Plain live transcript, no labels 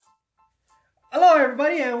Hello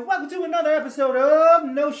everybody and welcome to another episode of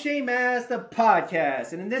No Shame Asked, the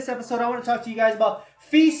podcast. And in this episode I want to talk to you guys about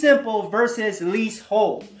fee simple versus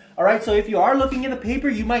leasehold. Alright, so if you are looking in the paper,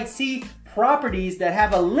 you might see properties that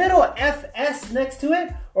have a little FS next to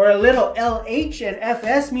it or a little LH, and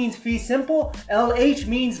FS means fee simple, LH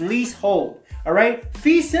means leasehold. Alright,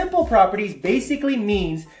 fee simple properties basically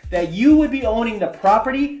means that you would be owning the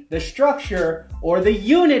property, the structure, or the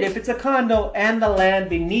unit if it's a condo, and the land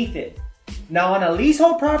beneath it. Now on a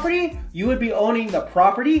leasehold property, you would be owning the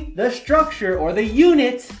property, the structure, or the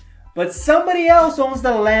unit, but somebody else owns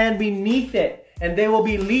the land beneath it, and they will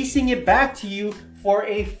be leasing it back to you for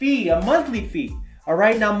a fee, a monthly fee.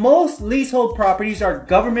 Alright, now most leasehold properties are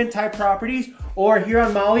government type properties, or here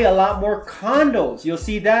on Maui, a lot more condos. You'll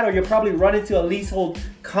see that, or you'll probably run into a leasehold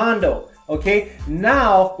condo. Okay,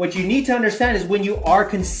 now what you need to understand is when you are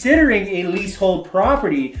considering a leasehold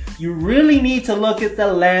property, you really need to look at the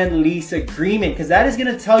land lease agreement, because that is going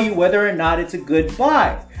to tell you whether or not it's a good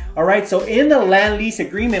buy. Alright, so in the land lease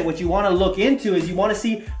agreement, what you want to look into is you want to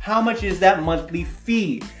see how much is that monthly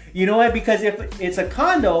fee. You know what? Because if it's a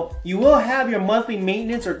condo, you will have your monthly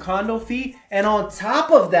maintenance or condo fee. And on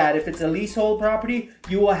top of that, if it's a leasehold property,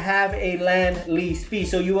 you will have a land lease fee.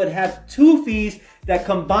 So you would have two fees that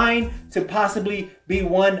combine to possibly be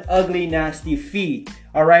one ugly, nasty fee.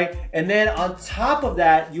 All right. And then on top of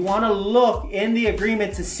that, you want to look in the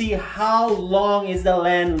agreement to see how long is the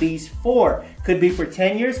land lease for. Could be for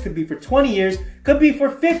 10 years, could be for 20 years, could be for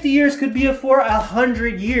 50 years, could be for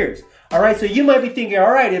 100 years. All right, so you might be thinking,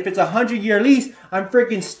 all right, if it's a 100-year lease, I'm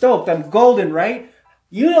freaking stoked. I'm golden, right?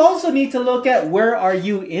 You also need to look at where are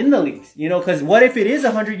you in the lease, you know, because what if it is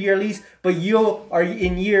a 100-year lease, but you are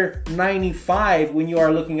in year 95 when you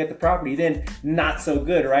are looking at the property? Then not so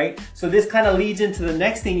good, right? So this kind of leads into the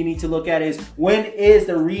next thing you need to look at is when is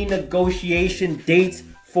the renegotiation dates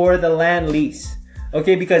for the land lease?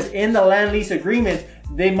 Okay, because in the land lease agreement,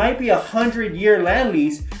 they might be a 100-year land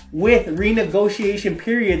lease with renegotiation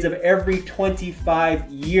periods of every 25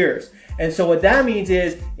 years. And so what that means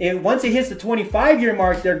is once it hits the 25-year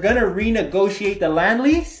mark, they're going to renegotiate the land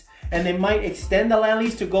lease, and they might extend the land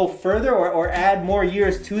lease to go further or add more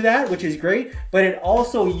years to that, which is great. But it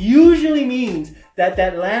also usually means that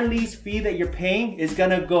that land lease fee that you're paying is going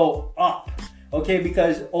to go up. Okay,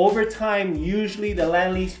 because over time, usually the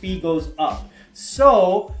land lease fee goes up.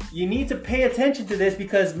 So you need to pay attention to this,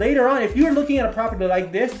 because later on, if you're looking at a property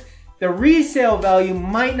like this, the resale value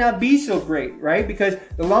might not be so great, right? Because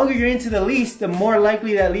the longer you're into the lease, the more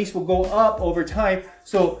likely that lease will go up over time.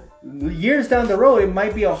 So years down the road, it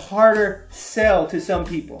might be a harder sell to some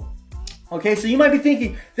people. Okay, so you might be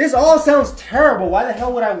thinking, this all sounds terrible. Why the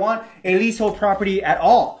hell would I want a leasehold property at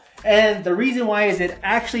all? And the reason why is it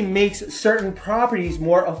actually makes certain properties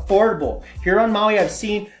more affordable. Here on Maui, I've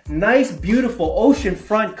seen nice, beautiful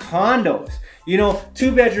oceanfront condos. You know,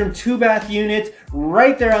 2-bedroom, 2-bath units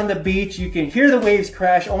right there on the beach. You can hear the waves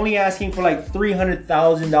crash, only asking for like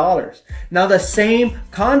 $300,000. Now the same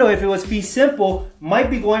condo, if it was fee simple,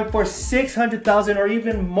 might be going for $600,000 or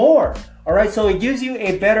even more. All right, so it gives you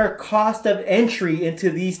a better cost of entry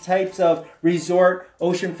into these types of resort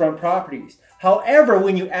oceanfront properties. However,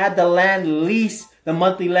 when you add the land lease, the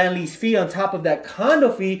monthly land lease fee on top of that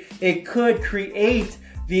condo fee, it could create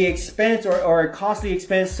the expense or a costly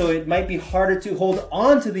expense, so it might be harder to hold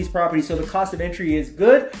on to these properties. So the cost of entry is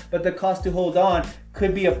good, but the cost to hold on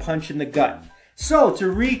could be a punch in the gut. So to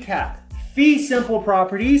recap, fee simple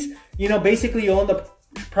properties, you know, basically you own the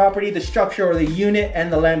property, the structure, or the unit,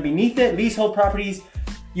 and the land beneath it. Leasehold properties,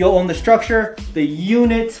 you'll own the structure, the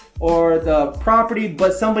unit, or the property,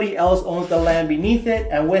 but somebody else owns the land beneath it.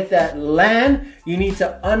 And with that land, you need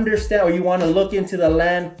to understand, or you want to look into the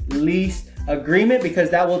land lease agreement, because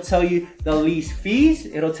that will tell you the lease fees.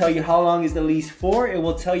 It'll tell you how long is the lease for. It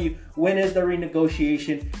will tell you when is the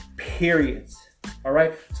renegotiation periods. All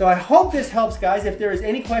right. So I hope this helps, guys. If there is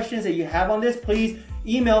any questions that you have on this, please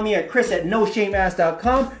email me at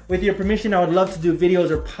chris@noshameasked.com. With your permission, I would love to do videos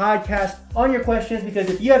or podcasts on your questions, because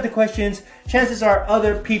if you have the questions, chances are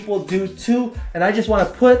other people do too. And I just want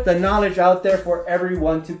to put the knowledge out there for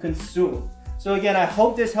everyone to consume. So again, I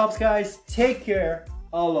hope this helps, guys. Take care.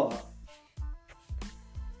 Aloha.